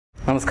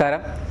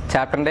നമസ്കാരം.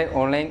 ചാപ്റ്ററിൻ്റെ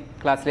ഓൺലൈൻ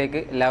ക്ലാസ്സിലേക്ക്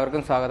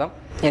എല്ലാവർക്കും സ്വാഗതം.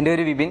 എൻ്റെ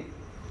ഒരു വിപിൻ.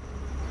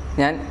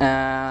 ഞാൻ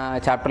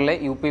ചാപ്റ്ററിലെ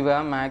UP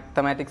വിഭാഗം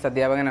മാത്തമാറ്റിക്സ്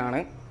അധ്യാപകനാണ്.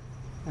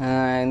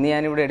 ഇന്ന്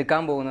ഞാനിവിടെ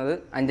എടുക്കാൻ പോകുന്നത്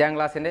 5ാം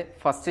ക്ലാസ്സിൻ്റെ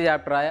ഫസ്റ്റ്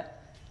ചാപ്റ്ററായ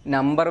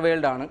നമ്പർ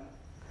വേൾഡ് ആണ്.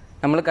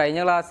 നമ്മൾ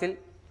കഴിഞ്ഞ ക്ലാസ്സിൽ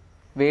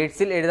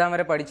വേഡ്സിൽ എഴുതാൻ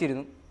വരെ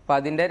പഠിച്ചിരുന്നു. അപ്പോൾ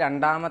അതിൻ്റെ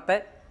രണ്ടാമത്തെ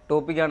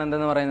ടോപ്പിക്കാണ്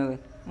എന്തെന്ന് പറയുന്നത്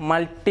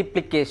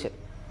മൾട്ടിപ്ലിക്കേഷൻ.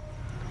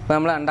 അപ്പോൾ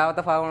നമ്മൾ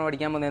രണ്ടാമത്തെ ഭാഗമാണ്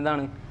പഠിക്കാൻ പോകുന്നത്.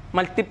 എന്താണ്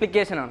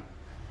മൾട്ടിപ്ലിക്കേഷനാണ്.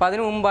 അപ്പോൾ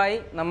അതിനു മുമ്പായി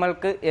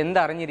നമ്മൾക്ക്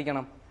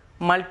എന്തറിഞ്ഞിരിക്കണം?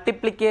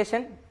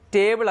 മൾട്ടിപ്ലിക്കേഷൻ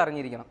ടേബിൾ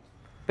അറിഞ്ഞിരിക്കണം.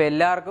 ഇപ്പോൾ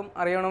എല്ലാവർക്കും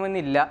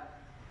അറിയണമെന്നില്ല.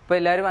 ഇപ്പോൾ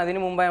എല്ലാവരും അതിന്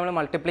മുമ്പായി നമ്മൾ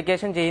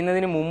മൾട്ടിപ്ലിക്കേഷൻ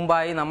ചെയ്യുന്നതിന്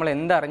മുമ്പായി നമ്മൾ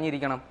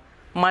എന്തറിഞ്ഞിരിക്കണം?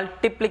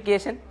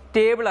 മൾട്ടിപ്ലിക്കേഷൻ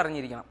ടേബിൾ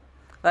അറിഞ്ഞിരിക്കണം.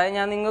 അതായത്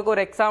ഞാൻ നിങ്ങൾക്ക്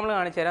ഒരു എക്സാമ്പിൾ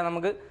കാണിച്ചു തരാം.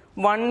 നമുക്ക്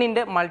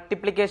 1ൻ്റെ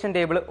മൾട്ടിപ്ലിക്കേഷൻ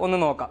ടേബിൾ ഒന്ന്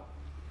നോക്കാം.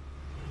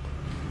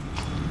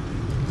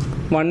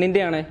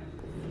 1ൻ്റെ ആണ്.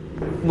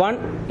 1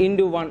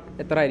 × 1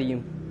 എത്ര ആയിരിക്കും?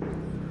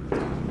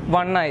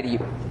 1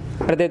 ആയിരിക്കും.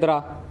 അടുത്ത എത്ര?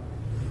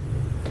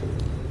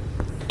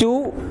 2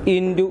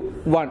 ×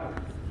 1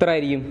 എത്ര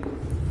ആയിരിക്കും?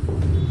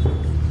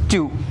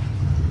 2.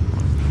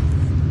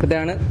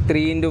 ഇതാണ്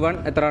 3 × 1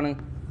 എത്രയാണ്?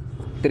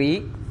 3.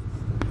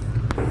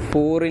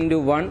 4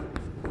 × 1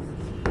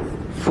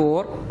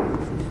 4.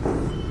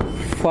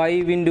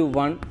 5 ×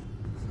 1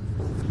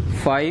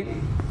 5.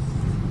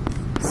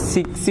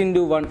 6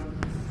 × 1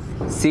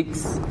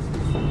 6.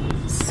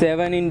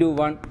 7 ×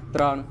 1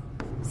 എത്രയാണ്?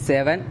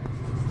 7.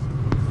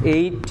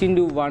 8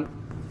 × 1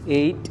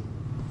 8.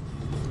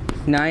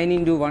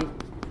 9 × 1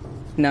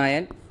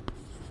 9.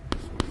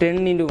 10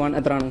 × 1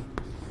 എത്രയാണ്?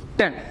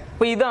 10.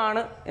 അപ്പോൾ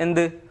ഇതാണ്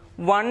എന്ത്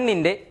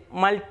 1ൻ്റെ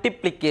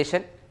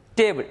മൾട്ടിപ്ലിക്കേഷൻ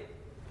ടേബിൾ.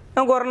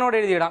 നമുക്ക് ഒരെണ്ണോടെ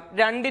എഴുതിയിടാം.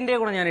 2ൻ്റെ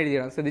കൂടെ ഞാൻ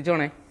എഴുതിയിടാം.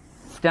 ശ്രദ്ധിച്ചോണേ.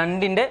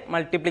 2ൻ്റെ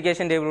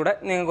മൾട്ടിപ്ലിക്കേഷൻ ടേബിളൂടെ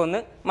നിങ്ങൾക്കൊന്ന്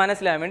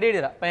മനസ്സിലാകാൻ വേണ്ടി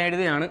എഴുതാം. അപ്പോൾ ഞാൻ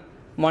എഴുതുകയാണ്.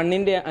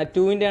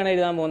 2ൻ്റെ ആണ്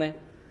എഴുതാൻ പോകുന്നത്.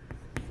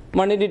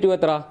 1 × 2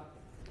 എത്ര?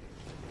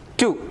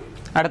 2.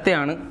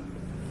 അടുത്തയാണ്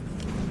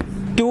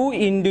 2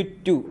 ×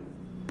 2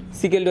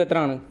 =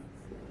 എത്രയാണ്?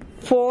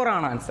 4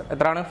 ആണ് ആൻസർ.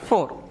 എത്രയാണ്?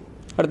 4.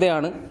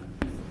 അടുത്തയാണ്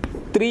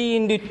 3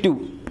 × 2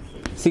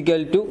 =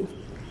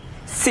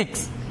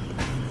 6.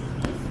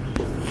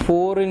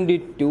 4 ×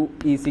 2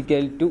 =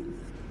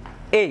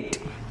 8.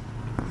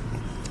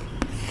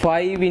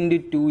 5 ×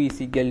 2 =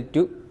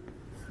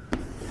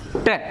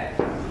 10.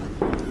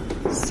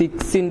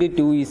 6 ×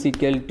 2 =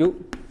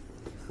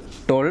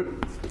 12.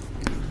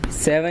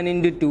 7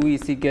 × 2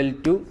 =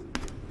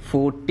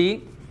 14.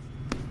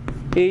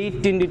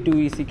 8 × 2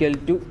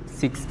 =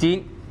 16.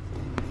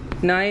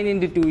 9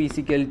 × 2 =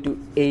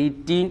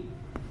 18.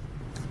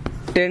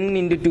 10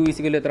 ×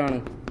 2 എത്രയാണ്?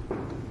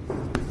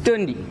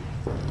 20.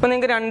 അപ്പോൾ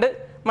നിങ്ങൾക്ക് 2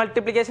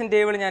 മൾട്ടിപ്ലിക്കേഷൻ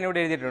ടേബിൾ ഞാനിവിടെ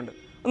എഴുതിയിട്ടുണ്ട്.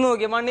 ഒന്ന്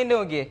നോക്കിയേ. 1ൻ്റെ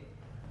നോക്കിയേ.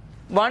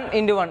 1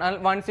 × 1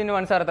 1s ×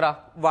 1s എത്ര?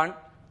 1.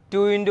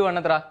 2 × 1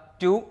 എത്ര?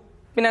 2.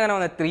 പിന്നെ അങ്ങനെ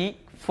വന്നത് 3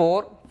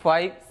 4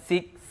 5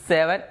 6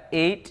 7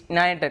 8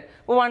 9 10.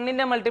 അപ്പോൾ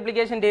 1ൻ്റെ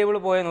മൾട്ടിപ്ലിക്കേഷൻ ടേബിൾ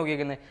പോയി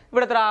നോക്കിയിരിക്കുന്നത്.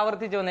 ഇവിടെ എത്ര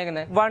ആവർത്തിച്ച്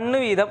വന്നേക്കുന്നത്? 1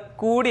 വീതം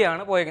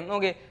കൂടിയാണ് പോയേക്കുന്നത്.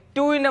 നോക്കിയേ.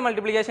 2ൻ്റെ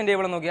മൾട്ടിപ്ലിക്കേഷൻ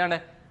ടേബിൾ നോക്കിയാണ്ട്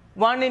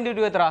 1 ×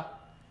 2 എത്ര?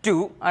 2.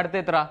 അടുത്ത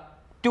എത്ര?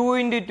 2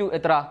 × 2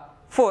 എത്ര?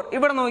 4.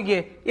 ഇവിടെ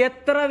നോക്കിയേ.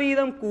 എത്ര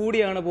വീതം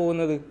കൂടിയാണ്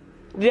പോകുന്നത്?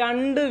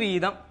 2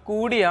 വീതം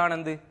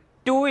കൂടിയാണെന്ത്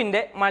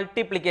 2ൻ്റെ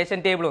മൾട്ടിപ്ലിക്കേഷൻ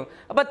ടേബിൾ.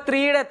 അപ്പോൾ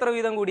 3യുടെ എത്ര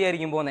വീതം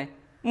കൂടിയായിരിക്കും പോകുന്നത്?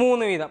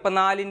 3 വീതം. അപ്പോൾ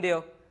 4ൻ്റെയോ?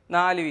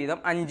 4 വീതം.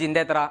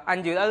 5ൻ്റെ എത്ര?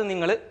 5 വീതം. അത്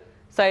നിങ്ങൾ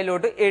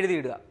സൈഡിലോട്ട്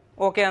എഴുതിയിടുക.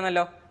 ഓക്കെ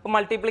ആണല്ലോ. അപ്പോൾ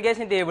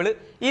മൾട്ടിപ്ലിക്കേഷൻ ടേബിൾ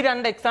ഈ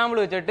 2 എക്സാമ്പിൾ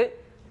വെച്ചിട്ട്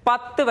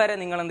 10 വരെ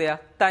നിങ്ങൾ എന്ത്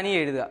ചെയ്യുക? തനിയെ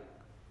എഴുതുക.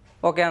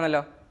 ഓക്കെ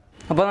ആണല്ലോ.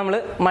 അപ്പോൾ നമ്മൾ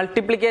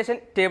മൾട്ടിപ്ലിക്കേഷൻ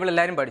ടേബിൾ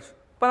എല്ലാവരും പഠിച്ചു.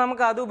 അപ്പോൾ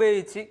നമുക്ക് അത്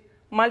ഉപയോഗിച്ച്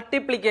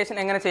മൾട്ടിപ്ലിക്കേഷൻ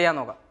എങ്ങനെ ചെയ്യാൻ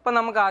നോക്കാം. അപ്പോൾ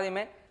നമുക്ക്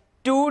ആദ്യമേ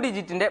 2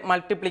 ഡിജിറ്റിൻ്റെ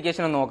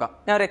മൾട്ടിപ്ലിക്കേഷൻ ഒന്ന് നോക്കാം.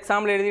 ഞാൻ ഒരു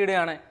എക്സാമ്പിൾ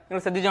എഴുതിയിടുകയാണ്.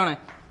 നിങ്ങൾ ശ്രദ്ധിച്ചോണേ.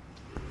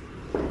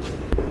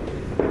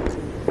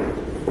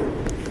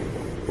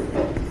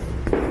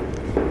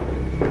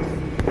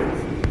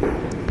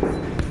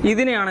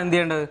 ഇതിനെയാണ് എന്ത്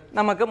ചെയ്യേണ്ടത്?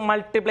 നമുക്ക്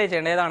മൾട്ടിപ്ലൈ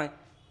ചെയ്യേണ്ടത്. ഏതാണ്?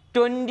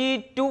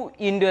 22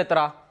 × എത്ര?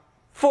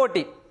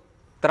 14.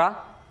 എത്ര?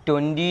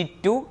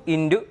 22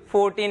 ×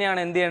 14നെയാണ്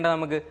എന്ത് ചെയ്യേണ്ടത്?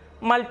 നമുക്ക്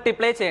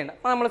മൾട്ടിപ്ലൈ ചെയ്യേണ്ടത്.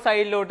 അപ്പോൾ നമ്മൾ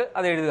സൈഡിലോട്ട്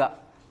അത് എഴുതുക.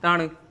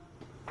 ഇതാണ്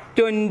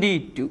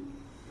 22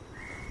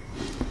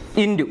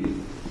 ×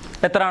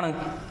 എത്രയാണ്?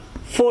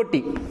 40.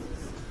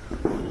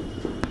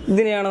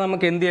 ഇതിനെയാണ്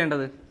നമുക്ക് എന്ത്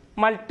ചെയ്യേണ്ടത്?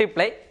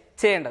 മൾട്ടിപ്ലൈ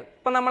ചെയ്യേണ്ടത്.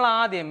 അപ്പം നമ്മൾ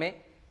ആദ്യമേ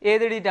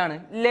ഏത് ഡിജിറ്റാണ്?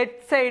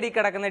 ലെഫ്റ്റ് സൈഡിൽ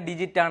കിടക്കുന്ന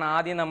ഡിജിറ്റാണ്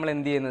ആദ്യം നമ്മൾ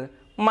എന്ത് ചെയ്യുന്നത്?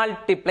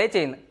 മൾട്ടിപ്ലൈ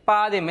ചെയ്യുന്നത്. അപ്പം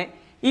ആദ്യമേ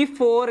ഈ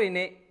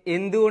 4നെ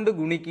എന്തുകൊണ്ട്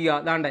ഗുണിക്കുക?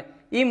 അതാണ്ട്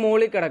ഈ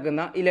മുകളിൽ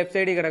കിടക്കുന്ന ഈ ലെഫ്റ്റ്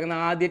സൈഡിൽ കിടക്കുന്ന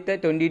ആദ്യത്തെ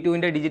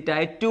 22ൻ്റെ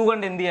ഡിജിറ്റായ 2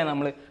 കൊണ്ട് എന്ത് ചെയ്യുക?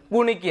 നമ്മൾ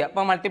ഗുണിക്കുക.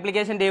 അപ്പം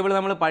മൾട്ടിപ്ലിക്കേഷൻ ടേബിൾ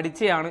നമ്മൾ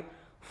പഠിച്ചതാണ്.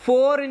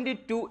 4 ×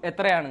 2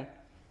 എത്രയാണ്?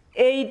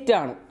 8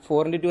 ആണ്.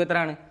 4 × 2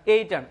 എത്രയാണ്?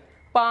 8 ആണ്.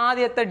 അപ്പോൾ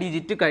ആദ്യത്തെ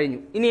ഡിജിറ്റ് കഴിഞ്ഞു.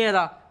 ഇനി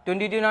ഏതാ?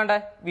 22നാണ്ട്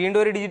വീണ്ടും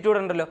ഒരു ഡിജിറ്റ് കൂടെ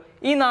ഉണ്ടല്ലോ.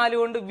 ഈ 4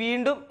 കൊണ്ട്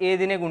വീണ്ടും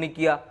ഏതിനെ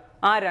ഗുണിക്കുക?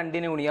 ആ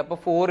 2നെ ഗുണിക്കുക. അപ്പോൾ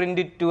 4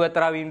 × 2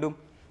 എത്ര? വീണ്ടും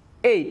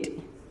 8.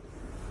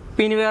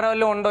 പിന്നെ വേറെ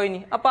വല്ലതും ഉണ്ടോ ഇനി?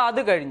 അപ്പോൾ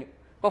അത് കഴിഞ്ഞു.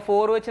 അപ്പോൾ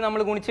 4 വെച്ച് നമ്മൾ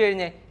ഗുണിച്ച്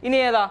കഴിഞ്ഞേ. ഇനി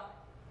ഏതാ?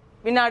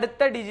 പിന്നെ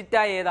അടുത്ത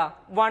ഡിജിറ്റായ ഏതാ?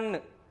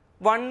 1.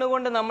 1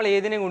 കൊണ്ട് നമ്മൾ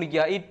ഏതിനെ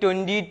ഗുണിക്കുക? ഈ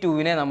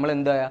 22നെ നമ്മൾ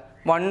എന്താ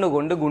 1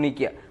 കൊണ്ട്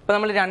ഗുണിക്കുക. അപ്പോൾ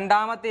നമ്മൾ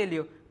രണ്ടാമത്തെ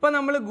അല്ലയോ. അപ്പോൾ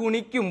നമ്മൾ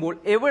ഗുണിക്കുമ്പോൾ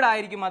എവിടെ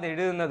ആയിരിക്കും അത്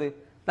എഴുതുന്നത്?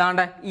 താണ്ട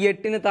ഈ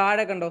 8ന്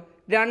താഴെ കണ്ടോ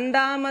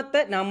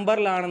രണ്ടാമത്തെ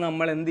നമ്പറിലാണ്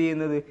നമ്മൾ എന്ത്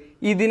ചെയ്യുന്നത്,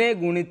 ഇതിനെ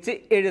ഗുണിച്ച്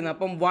എഴുതുന്നത്.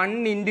 അപ്പം 1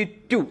 ×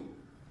 2,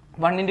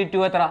 1 ×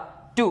 2 എത്ര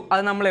 2.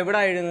 അത് നമ്മൾ എവിടെ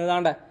എഴുതുന്നത്,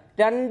 അതാണ്ട്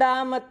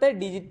രണ്ടാമത്തെ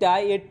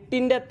ഡിജിറ്റായി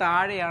 8ന്റെ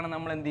താഴെയാണ്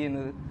നമ്മൾ എന്ത്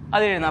ചെയ്യുന്നത്,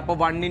 അത് എഴുതുന്നത്. അപ്പോൾ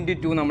 1 ×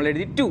 2 നമ്മൾ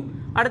എഴുതി 2.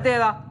 അടുത്ത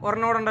ഏതാ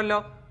ഒരെണ്ണോടുണ്ടല്ലോ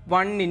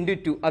 1 ×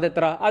 2,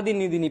 അതെത്ര,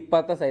 ഇതിന്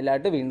ഇപ്പുറത്തെ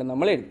സൈഡിലായിട്ട് വീണ്ടും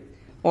നമ്മൾ എഴുതും.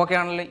 ഓക്കെ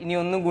ആണല്ലോ, ഇനി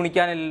ഒന്നും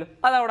ഗുണിക്കാനില്ലല്ലോ,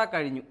 അതവിടെ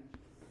കഴിഞ്ഞു.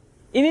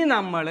 ഇനി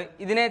നമ്മൾ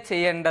ഇതിനെ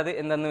ചെയ്യേണ്ടത്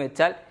എന്തെന്ന്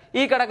വെച്ചാൽ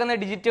ഈ കിടക്കുന്ന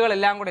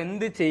ഡിജിറ്റുകളെല്ലാം കൂടെ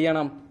എന്ത്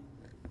ചെയ്യണം,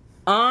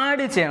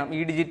 ആഡ് ചെയ്യണം. ഈ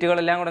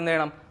ഡിജിറ്റുകളെല്ലാം കൂടെ എന്ത്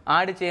ചെയ്യണം,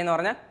 ആഡ് ചെയ്യുന്ന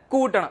പറഞ്ഞാൽ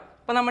കൂട്ടണം.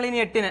 അപ്പം നമ്മൾ ഇനി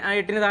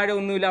 8ന് താഴെ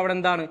ഒന്നുമില്ല, അവിടെ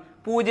എന്താണ്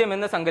 0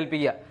 എന്ന്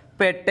സങ്കല്പിക്കുക.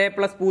 ഇപ്പം 8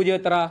 + 0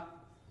 എത്ര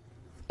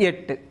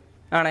 8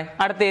 ആണേ.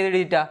 അടുത്ത ഏത്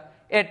ഡിജിറ്റാ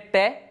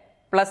 8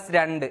 +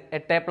 2,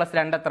 8 +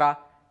 2 എത്ര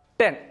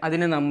 10.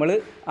 അതിന് നമ്മൾ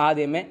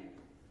ആദ്യമേ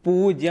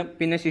 0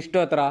 പിന്നെ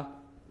ശിഷ്ടം എത്ര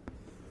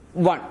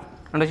 1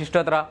 ഉണ്ട്, ശിഷ്ടം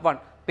എത്ര 1.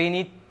 അപ്പം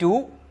ഇനി 2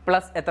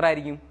 പ്ലസ് എത്ര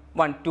ആയിരിക്കും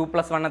 1, 2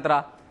 + 1 എത്ര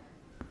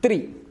 3.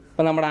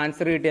 അപ്പം നമ്മുടെ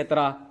ആൻസർ കിട്ടി എത്ര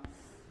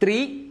 3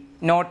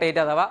 not 8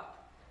 അഥവാ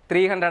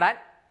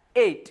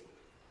 308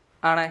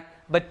 ആണ്.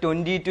 അപ്പം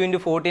 22 ×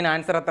 14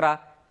 ആൻസർ എത്ര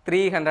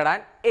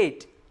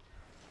 308.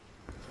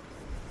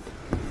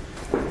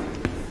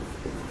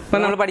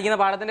 ഇപ്പം നമ്മൾ പഠിക്കുന്ന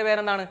പാഠത്തിന്റെ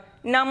പേരെന്താണ്,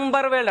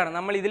 നമ്പർ വേൾഡ് ആണ്.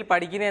 നമ്മൾ ഇതിൽ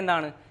പഠിക്കുന്നത്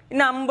എന്താണ്,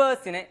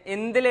 നമ്പേഴ്സിനെ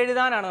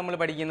എന്തിലെഴുതാനാണ് നമ്മൾ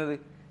പഠിക്കുന്നത്,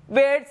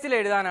 വേർഡ്സിൽ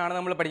എഴുതാനാണ്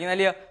നമ്മൾ പഠിക്കുന്നത്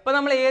അല്ലയോ. അപ്പം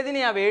നമ്മൾ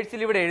ഏതിനെയാ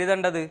വേർഡ്സിൽ ഇവിടെ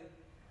എഴുതേണ്ടത്,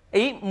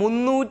 ഈ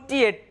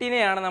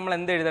 308നെയാണ് നമ്മൾ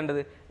എന്ത്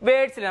എഴുതേണ്ടത്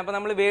വേർഡ്സിൽ. അപ്പം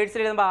നമ്മൾ വേർഡ്സിൽ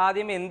എഴുതുമ്പോൾ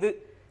ആദ്യം എന്ത്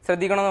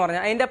ശ്രദ്ധിക്കണം എന്ന്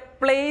പറഞ്ഞാൽ അതിന്റെ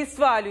പ്ലേസ്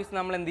വാല്യൂസ്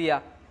നമ്മൾ എന്ത്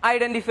ചെയ്യുക,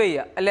 ഐഡന്റിഫൈ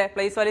ചെയ്യുക അല്ലെ.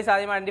 പ്ലേസ് വാല്യൂസ്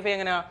ആദ്യം ഐഡന്റിഫൈ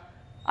എങ്ങനെയാ,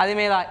 ആദ്യം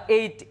ഏതാ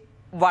 8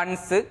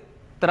 1s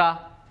എത്ര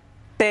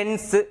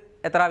 10s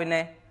എത്ര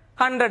പിന്നെ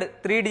 100,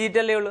 3 ഡിജിറ്റ്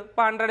അല്ലേ ഉള്ളൂ.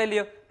 അപ്പം 100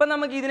 അല്ലയോ. അപ്പം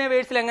നമുക്ക് ഇതിനെ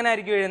വേർഡ്സിൽ എങ്ങനെ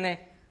ആയിരിക്കും എഴുതുന്നത്,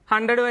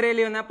 100 വരെ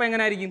അല്ലേ വന്നത്. അപ്പം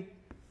എങ്ങനെ ആയിരിക്കും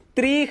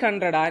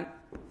 303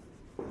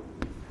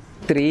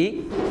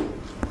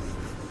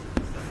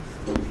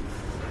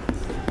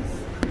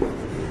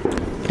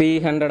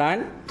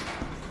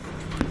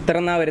 എത്ര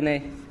എന്നാ വരുന്നേ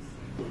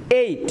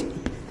 8.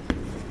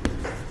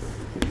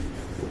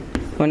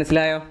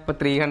 മനസ്സിലായോ. അപ്പൊ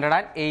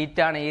 308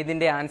 ആണ്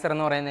ഏതിന്റെ ആൻസർ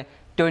എന്ന് പറയുന്നത്.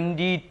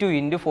 22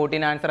 ×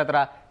 14 ആൻസർ എത്ര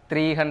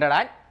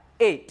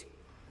 308.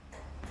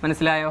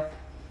 മനസ്സിലായോ.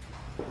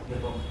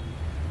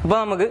 അപ്പൊ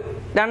നമുക്ക്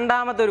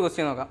രണ്ടാമത്തെ ഒരു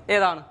ക്വസ്റ്റ്യൻ നോക്കാം.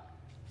 ഏതാണ്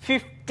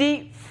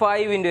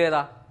 55 ×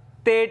 ഏതാ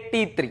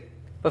 33.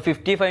 ഇപ്പൊ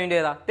 55 ×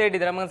 ഏതാ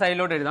 33. നമുക്ക്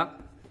സൈഡിലോട്ട് എഴുതാം.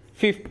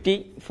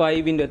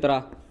 55 × എത്ര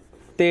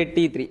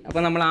 33. അപ്പൊ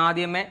നമ്മൾ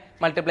ആദ്യമേ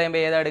മൾട്ടിപ്ലൈ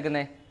ചെയ്യുമ്പോൾ ഏതാ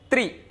എടുക്കുന്നത്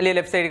 3 അല്ലെ,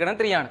 ലെഫ്റ്റ് സൈഡ് എടുക്കണം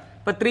 3 ആണ്.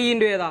 അപ്പൊ 3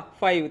 × ഏതാ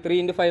 5, 3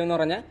 × 5 എന്ന്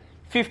പറഞ്ഞാൽ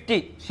 50.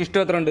 ശിഷ്ടം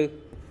എത്ര ഉണ്ട്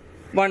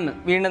 1.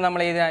 വീണ്ടും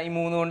നമ്മൾ ഈ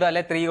 3 കൊണ്ട്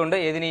അല്ലെ 3 കൊണ്ട്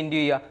ഏതിനെ ഇൻറ്റു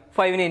ചെയ്യുക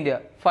 5നെ ഇൻറ്റു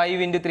ചെയ്യുക. 5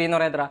 × 3 എന്ന്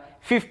പറഞ്ഞാൽ എത്ര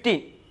 15.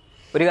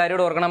 ഒരു കാര്യം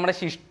കൂടെ ഓർക്കണം, നമ്മുടെ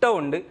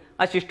ശിഷ്ടമുണ്ട്,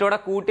 ആ ശിഷ്ടോടെ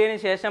കൂട്ടിയതിന്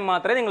ശേഷം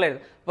മാത്രമേ നിങ്ങൾ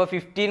എഴുതും. അപ്പോൾ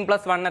 15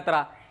 + 1 എത്ര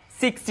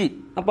 60.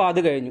 അപ്പോൾ അത്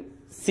കഴിഞ്ഞു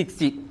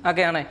 60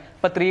 ഒക്കെയാണേ.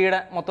 അപ്പോൾ 3യുടെ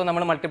മൊത്തം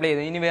നമ്മൾ മൾട്ടിപ്ലൈ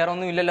ചെയ്തു. ഇനി വേറെ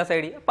ഒന്നും ഇല്ലല്ലോ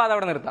സൈഡിൽ, അപ്പോൾ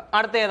അതവിടെ നിർത്താം.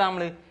 അടുത്ത ഏതാ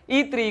നമ്മൾ ഈ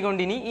 3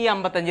 കൊണ്ട് ഇനി ഈ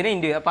 55നെ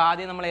ഇൻറ്റു ചെയ്യുക. അപ്പോൾ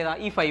ആദ്യം നമ്മൾ ഏതാ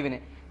ഈ 5നെ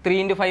 3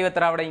 × 5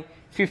 എത്ര അവിടെ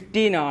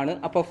 15 ആണ്.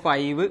 അപ്പോൾ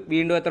 5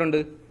 വീണ്ടും എത്ര ഉണ്ട്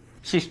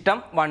ശിഷ്ടം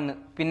 1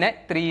 പിന്നെ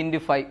 3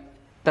 × 5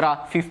 എത്ര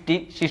 15.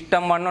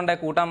 ശിഷ്ടം 1 ഉണ്ടെ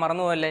കൂട്ടാൻ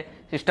മറന്നു പോകല്ലേ.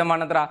 ശിഷ്ടം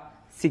 1 എത്ര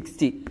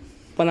 60.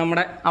 അപ്പോൾ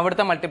നമ്മുടെ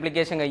അവിടുത്തെ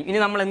മൾട്ടിപ്ലിക്കേഷൻ കഴിഞ്ഞു. ഇനി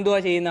നമ്മൾ എന്തുവാ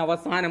ചെയ്യുന്നത്,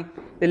 അവസാനം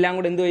ഇതെല്ലാം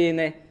കൂടെ എന്തുവാ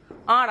ചെയ്യുന്നത്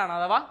ആടാണ്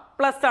അഥവാ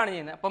പ്ലസ് ആണ്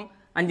ചെയ്യുന്നത്. അപ്പം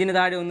 5ന്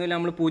താഴെ ഒന്നുമില്ല,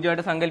 നമ്മൾ 0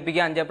 ആയിട്ട്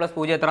സങ്കല്പിക്കുക. 5 +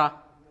 0 എത്ര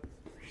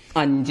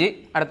 5.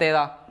 അടുത്ത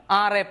ഏതാ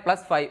 6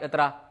 + 5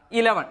 എത്ര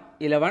 11.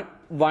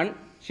 1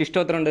 ശിഷ്ടം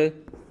എത്ര ഉണ്ട്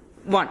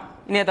 1.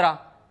 ഇനി എത്ര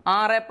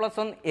 6 +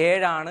 1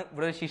 7 ആണ്.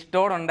 ഇവിടെ ഒരു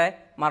ശിഷ്ടോടുണ്ട്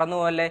മറന്നു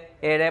പോകല്ലേ.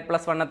 7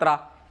 + 1 എത്ര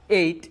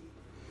 8.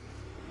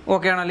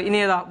 ഓക്കെ ആണല്ലോ. ഇനി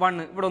ഏതാ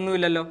 1. ഇവിടെ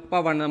ഒന്നുമില്ലല്ലോ. അപ്പോൾ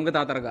 1 നമുക്ക്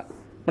താത്തിറക്കാം.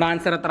 ഇവിടെ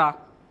ആൻസർ എത്ര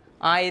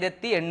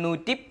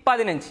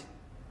 1815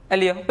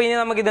 അല്ലയോ. അപ്പോൾ ഇനി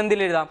നമുക്ക് ഇതെന്തിൽ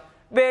എഴുതാം,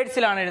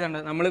 വേർഡ്സിലാണ്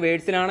എഴുതേണ്ടത്. നമ്മൾ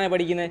വേർഡ്സിലാണ്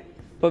പഠിക്കുന്നത്.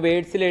 ഇപ്പോൾ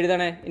വേർഡ്സിൽ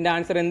എഴുതണേ. ഇതിൻ്റെ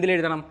ആൻസർ എന്തിൽ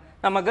എഴുതണം,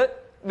 നമുക്ക്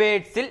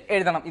വേർഡ്സിൽ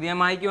എഴുതണം. ഇത് ഞാൻ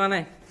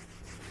മായ്ക്കുവാന്നേ.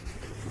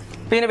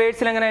 പിന്നെ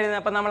വേർഡ്സിൽ എങ്ങനെ എഴുതുന്നത്,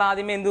 അപ്പം നമ്മൾ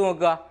ആദ്യമേ എന്ത്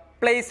നോക്കുക,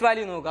 പ്ലേസ്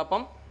വാല്യൂ നോക്കുക.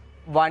 അപ്പം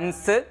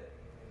 1s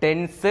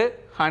 10s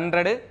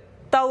 100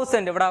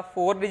 1000. ഇവിടെ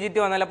 4 ഡിജിറ്റ്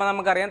വന്നാലും അപ്പം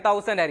നമുക്കറിയാം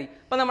 1000 ആയിരിക്കും.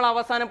 അപ്പം നമ്മൾ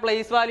അവസാനം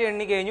പ്ലേസ് വാല്യൂ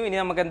എണ്ണി കഴിഞ്ഞു. ഇനി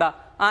നമുക്ക് എന്താ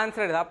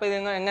ആൻസർ എഴുതാം. അപ്പം ഇത്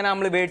എങ്ങനെ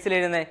നമ്മൾ വേർഡ്സിൽ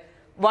എഴുതുന്നത്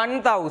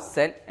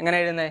 1000 എങ്ങനെ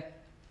എഴുതുന്നത്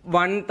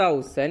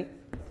 1000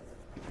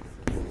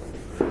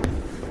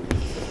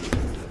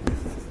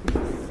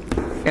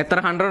 എത്ര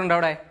 100 ഉണ്ട്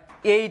അവിടെ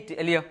 8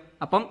 അല്ലയോ.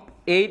 അപ്പം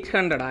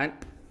 800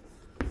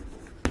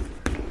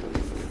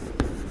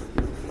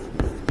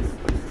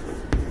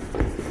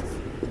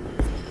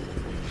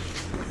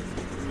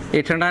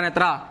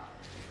 എത്ര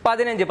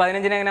 15.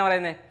 15നെ എങ്ങനെ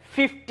പറയുന്നത്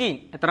 15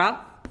 എത്ര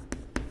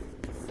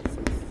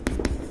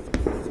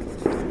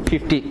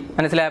 50.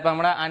 മനസ്സിലായി. അപ്പൊ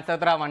നമ്മുടെ ആൻസർ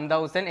എത്ര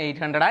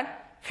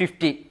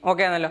 1850.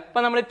 ഓക്കെ ആണല്ലോ. അപ്പൊ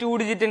നമ്മൾ 2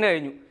 ഡിജിറ്റിന്റെ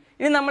കഴിഞ്ഞു.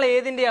 ഇനി നമ്മൾ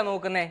ഏതിന്റെയാ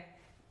നോക്കുന്നത്,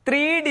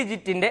 3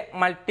 ഡിജിറ്റിന്റെ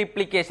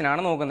മൾട്ടിപ്ലിക്കേഷൻ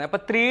ആണ് നോക്കുന്നത്. അപ്പൊ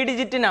 3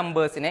 ഡിജിറ്റ്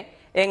നമ്പേഴ്സിനെ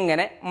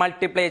എങ്ങനെ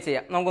മൾട്ടിപ്ലൈ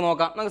ചെയ്യാം നമുക്ക്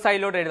നോക്കാം. നമുക്ക്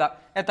സൈഡിലോട്ട് എഴുതാം.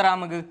 എത്ര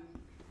നമുക്ക്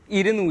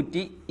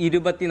 224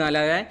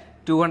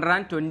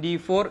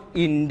 224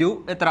 ഇൻറ്റു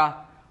എത്ര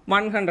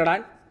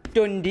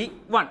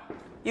 121.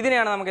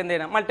 ഇതിനെയാണ് നമുക്ക് എന്ത്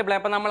ചെയ്യണം മൾട്ടിപ്ലൈ.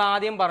 അപ്പം നമ്മൾ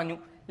ആദ്യം പറഞ്ഞു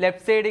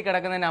ലെഫ്റ്റ് സൈഡിൽ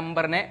കിടക്കുന്ന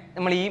നമ്പറിനെ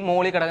നമ്മൾ ഈ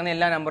മോളിൽ കിടക്കുന്ന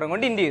എല്ലാ നമ്പറും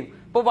കൊണ്ട് ഇൻറ്റു ചെയ്തു.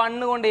 അപ്പോൾ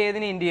 1 കൊണ്ട്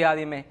ഏതിനെ ഇൻറ്റു ചെയ്യുക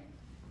ആദ്യമേ?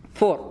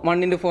 4. 1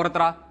 × 4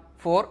 എത്ര?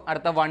 4.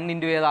 അടുത്ത 1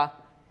 × ഏതാ?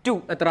 2.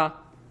 എത്ര?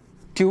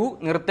 2.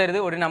 നിർത്തരുത്,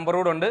 ഒരു നമ്പർ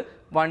കൂടെ ഉണ്ട്.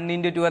 1 ×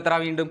 2 എത്ര?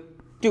 വീണ്ടും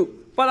 2.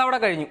 അപ്പോൾ അതവിടെ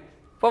കഴിഞ്ഞു.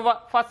 അപ്പോൾ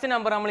ഫസ്റ്റ്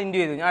നമ്പർ നമ്മൾ ഇൻറ്റു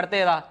ചെയ്തു. അടുത്ത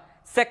ഏതാ?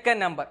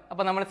 Second number.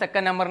 അപ്പോൾ നമ്മൾ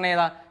സെക്കൻഡ് നമ്പറിന്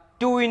ഏതാ?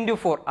 2 ×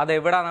 4. അത്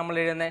എവിടാ നമ്മൾ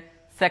എഴുതുന്നത്?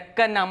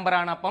 സെക്കൻഡ്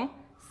നമ്പറാണ്. അപ്പം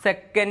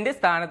സെക്കൻഡ്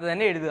സ്ഥാനത്ത്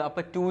തന്നെ എഴുതുക.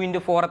 അപ്പോൾ 2 ×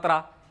 4 എത്ര?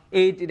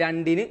 8.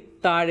 2ന്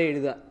താഴെ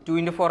എഴുതുക. 2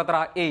 × 4 എത്ര?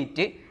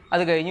 8.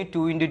 അത് കഴിഞ്ഞ്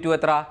 2 × 2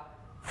 എത്ര?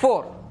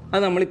 4.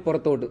 അത് നമ്മൾ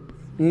ഇപ്പുറത്തോട്ട്,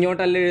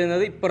 ഇങ്ങോട്ടല്ല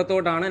എഴുതുന്നത്,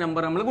 ഇപ്പുറത്തോട്ടാണ്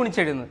നമ്പർ നമ്മൾ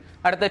ഗുണിച്ചെഴുതുന്നത്.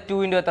 അടുത്ത 2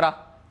 × എത്ര?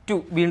 2.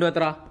 വീണ്ടും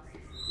എത്ര?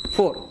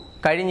 4.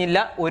 കഴിഞ്ഞില്ല,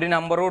 ഒരു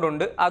നമ്പർ കൂടെ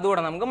ഉണ്ട്,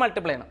 അതുകൂടെ നമുക്ക്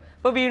മൾട്ടിപ്ലൈ ചെയ്യണം.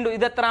 അപ്പോൾ വീണ്ടും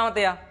ഇത്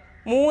എത്രാമത്തെയാ?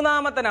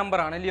 മൂന്നാമത്തെ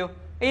നമ്പറാണ് അല്ലയോ?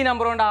 ഈ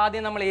നമ്പർ കൊണ്ട്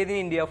ആദ്യം നമ്മൾ ഏതിന്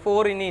ഇൻറ്റു ചെയ്യുക?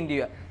 4ന് ഇൻറ്റു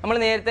ചെയ്യുക. നമ്മൾ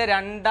നേരത്തെ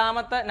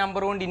രണ്ടാമത്തെ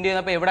നമ്പർ കൊണ്ട് ഇൻറ്റു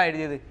ചെയ്യുന്നപ്പോൾ എവിടെ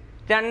എഴുതിയത്?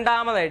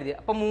 രണ്ടാമതാണ് എഴുതിയത്.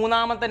 അപ്പോൾ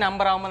മൂന്നാമത്തെ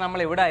നമ്പർ ആകുമ്പോൾ നമ്മൾ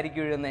എവിടെ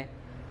ആയിരിക്കും എഴുതുന്നത്?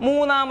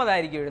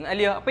 മൂന്നാമതായിരിക്കും എഴുതുന്നത്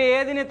അല്ലയോ? അപ്പോൾ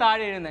ഏതിന്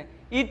താഴെ എഴുതുന്നത്?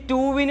 ഈ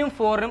 2നും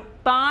 4നും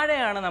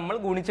താഴെയാണ് നമ്മൾ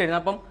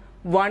ഗുണിച്ചെഴുതുന്നത്. അപ്പം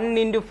 1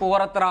 × 4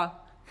 എത്ര?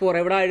 4.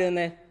 എവിടെ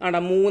എഴുതുന്നത്? ആടാ,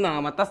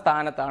 മൂന്നാമത്തെ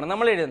സ്ഥാനത്താണ്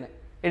നമ്മൾ എഴുതുന്നത്.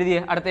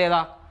 എഴുതിയേ. അടുത്ത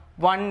ഏതാ?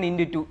 1 ×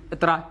 2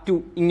 എത്ര? 2.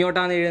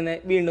 ഇങ്ങോട്ടാണ് എഴുതുന്നത്.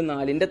 വീണ്ടും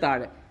 4ന്റെ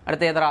താഴെ.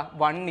 അടുത്ത ഏതാ?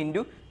 1 ×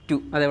 2.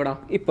 അതെവിടാ?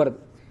 ഇപ്പുറത്ത്.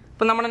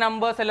 അപ്പം നമ്മുടെ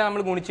നമ്പേഴ്സ് എല്ലാം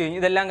നമ്മൾ ഗുണിച്ചു കഴിഞ്ഞു.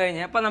 ഇതെല്ലാം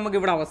കഴിഞ്ഞ് അപ്പം നമുക്ക്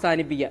ഇവിടെ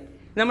അവസാനിപ്പിക്കാം.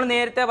 നമ്മൾ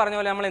നേരത്തെ പറഞ്ഞ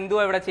പോലെ നമ്മൾ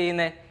എന്തുവാ ഇവിടെ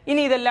ചെയ്യുന്നത്?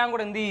 ഇനി ഇതെല്ലാം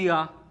കൂടെ എന്ത് ചെയ്യുക?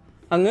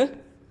 അങ്ങ്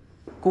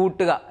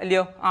കൂട്ടുക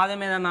അല്ലയോ?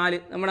 ആദ്യമേ 4.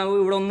 നമ്മുടെ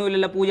ഇവിടെ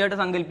ഒന്നുമില്ലല്ലോ, പൂജ്യമായിട്ട്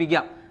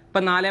സങ്കല്പിക്കാം.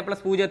 അപ്പം 4 +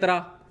 0 എത്ര?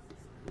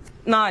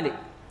 4.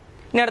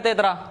 ഇനി അടുത്ത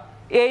എത്ര?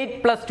 8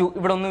 + 2.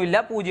 ഇവിടെ ഒന്നുമില്ല,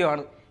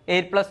 0ആണ്.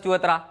 8 + 2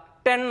 എത്ര?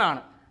 10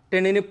 ആണ്.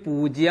 10ന്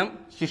 0.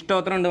 ശിഷ്ടം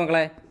എത്ര ഉണ്ട്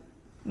മക്കളെ?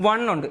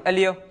 1 ഉണ്ട്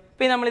അല്ലയോ?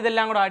 പിന്നെ നമ്മൾ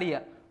ഇതെല്ലാം കൂടെ ആഡ്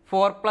ചെയ്യുക.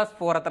 4 +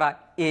 4 എത്ര?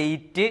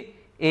 8.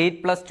 8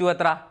 + 2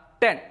 എത്ര?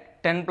 10.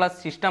 10 +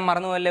 ശിഷ്ടം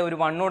മറന്നുപോലെ ഒരു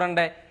 1 കൂടെ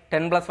ഉണ്ട്.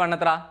 10 + 1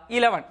 എത്ര?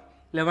 11.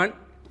 11.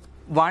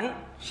 1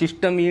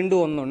 ശിഷ്ടം വീണ്ടും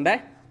ഒന്നുണ്ട്.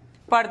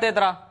 അപ്പോൾ അടുത്ത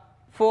എത്ര?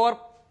 4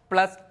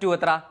 + 2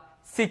 എത്ര?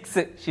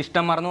 6.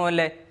 ശിഷ്ടം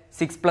മറന്നുപോലെ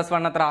 6 +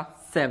 1 എത്ര?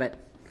 7.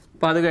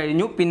 അപ്പോൾ അത്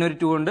കഴിഞ്ഞു. പിന്നെ ഒരു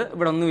 2 ഉണ്ട്.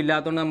 ഇവിടെ ഒന്നും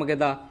ഇല്ലാത്തതുകൊണ്ട് നമുക്ക്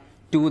എന്താ?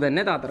 2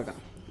 തന്നെ താത്തിറക്കാം.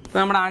 അപ്പോൾ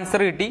നമ്മുടെ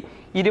ആൻസർ കിട്ടി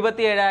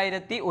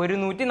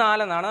 27,104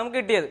 എന്നാണ് നമുക്ക്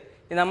കിട്ടിയത്.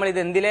 നമ്മൾ ഇത്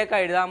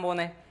എന്തിലേക്കാണ് എഴുതാൻ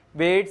പോകുന്നത്?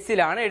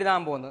 വേഡ്സിലാണ്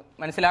എഴുതാൻ പോകുന്നത്.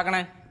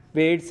 മനസ്സിലാക്കണേ,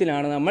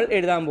 വേഡ്സിലാണ് നമ്മൾ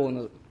എഴുതാൻ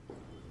പോകുന്നത്.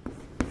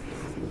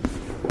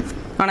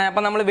 ആണേ.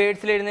 അപ്പം നമ്മൾ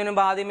വേഡ്സിൽ എഴുതുന്നതിന്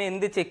മുമ്പ് ആദ്യമേ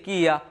എന്ത് ചെക്ക്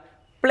ചെയ്യുക?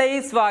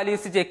 പ്ലേസ്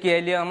വാല്യൂസ് ചെക്ക്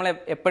ചെയ്യുക അല്ലയോ? നമ്മൾ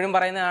എപ്പോഴും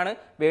പറയുന്നതാണ്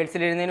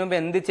വേഡ്സിൽ എഴുതുന്നതിന് മുമ്പ്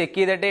എന്ത് ചെക്ക്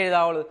ചെയ്തിട്ടേ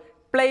എഴുതാവുള്ളൂ?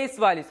 Place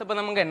values. അപ്പം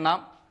നമുക്ക് എണ്ണാം.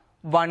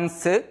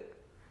 1s,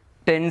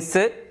 10s,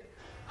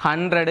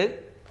 100,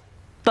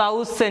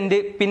 1000,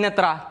 പിന്നെ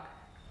എത്ര?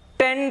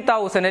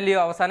 10,000 അല്ലയോ?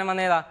 അവസാനം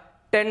വന്നേതാ?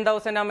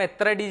 10,000 ആകുമ്പോൾ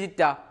എത്ര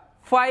ഡിജിറ്റാ?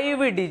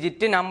 5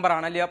 ഡിജിറ്റ് നമ്പർ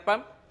ആണ് അല്ലയോ? അപ്പം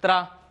എത്ര?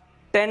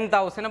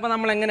 10,000. അപ്പം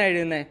നമ്മൾ എങ്ങനെ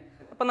എഴുതുന്നത്?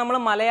 അപ്പം നമ്മൾ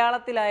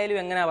മലയാളത്തിലായാലും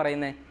എങ്ങനെയാ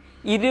പറയുന്നത്?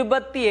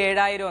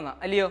 27,000 എന്നാ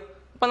അല്ലയോ?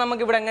 അപ്പം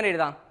നമുക്ക് ഇവിടെ എങ്ങനെ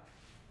എഴുതാം?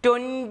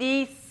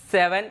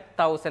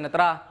 27,000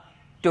 എത്ര?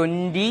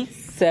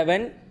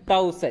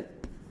 27,000.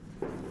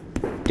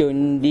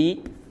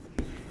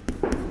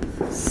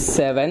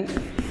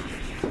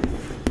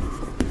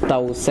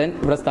 27,000.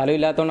 ഇവിടെ സ്ഥലം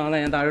ഇല്ലാത്തതുകൊണ്ടാണ്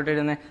ഞാൻ താഴോട്ട്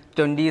എഴുതുന്നത്.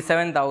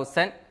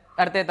 27,000.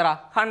 അടുത്ത എത്ര?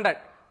 100.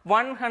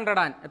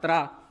 100 എത്ര?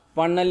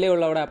 1 അല്ലേ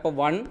ഉള്ളു അവിടെ. അപ്പോൾ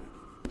 100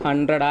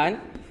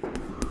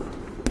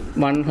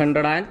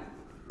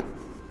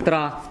 എത്ര?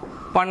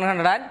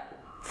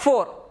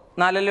 104.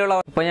 4 ഉള്ള.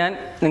 അപ്പോൾ ഞാൻ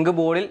നിങ്ങൾക്ക്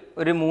ബോർഡിൽ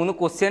ഒരു 3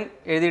 ക്വസ്റ്റ്യൻ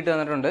എഴുതിയിട്ട്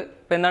തന്നിട്ടുണ്ട്.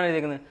 ഇപ്പോൾ എന്താണ്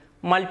എഴുതിയിരിക്കുന്നത്?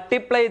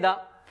 Multiply the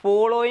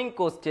following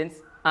questions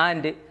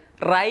and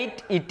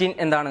right it in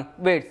എന്താണ്?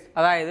 വേർഡ്സ്.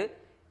 അതായത്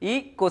ഈ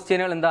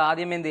ക്വസ്റ്റ്യനുകൾ എന്താ?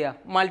 ആദ്യം എന്ത്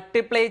ചെയ്യുക?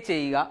 മൾട്ടിപ്ലൈ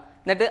ചെയ്യുക.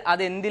 എന്നിട്ട്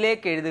അത്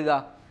എന്തിലേക്ക് എഴുതുക?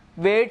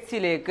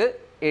 വേർഡ്സിലേക്ക്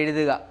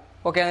എഴുതുക.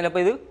 ഓക്കെ ആണല്ലോ.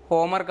 അപ്പോൾ ഇത്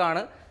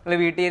ഹോംവർക്കാണ്. നിങ്ങൾ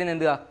വീട്ടിൽ ഇരുന്ന്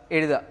എന്തുക?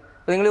 എഴുതുക.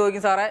 അപ്പോൾ നിങ്ങൾ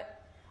ചോദിക്കും സാറേ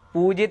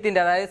 0ൻ്റെ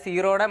അതായത്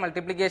 0യുടെ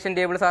മൾട്ടിപ്ലിക്കേഷൻ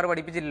ടേബിൾ സാറ്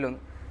പഠിപ്പിച്ചില്ലല്ലോ.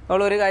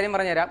 നമ്മളൊരു കാര്യം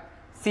പറഞ്ഞുതരാം.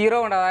 0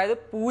 കൊണ്ട് അതായത്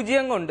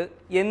 0 കൊണ്ട്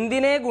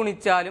എന്തിനെ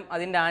ഗുണിച്ചാലും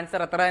അതിൻ്റെ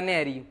ആൻസർ എത്ര തന്നെ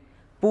ആയിരിക്കും?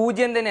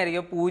 0 തന്നെ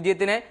ആയിരിക്കും.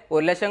 0നെ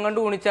 1,00,000 കൊണ്ട്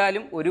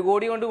ഗുണിച്ചാലും 1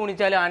 കോടി കൊണ്ട്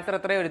ഗുണിച്ചാലും ആൻസർ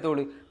എത്രയേ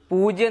വരുത്തുള്ളൂ?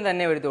 0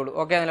 തന്നെ വരുത്തുള്ളൂ.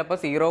 ഓക്കെ ആണല്ലോ. അപ്പോൾ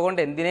 0 കൊണ്ട്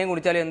എന്തിനേയും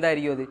ഗുണിച്ചാലും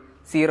എന്തായിരിക്കും? അത്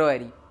 0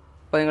 ആയിരിക്കും.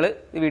 അപ്പോൾ നിങ്ങൾ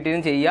വീട്ടിൽ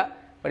നിന്ന് ചെയ്യുക,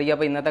 പഠിക്കുക.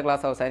 അപ്പോൾ ഇന്നത്തെ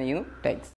ക്ലാസ് അവസാനിക്കുന്നു. താങ്ക്സ്.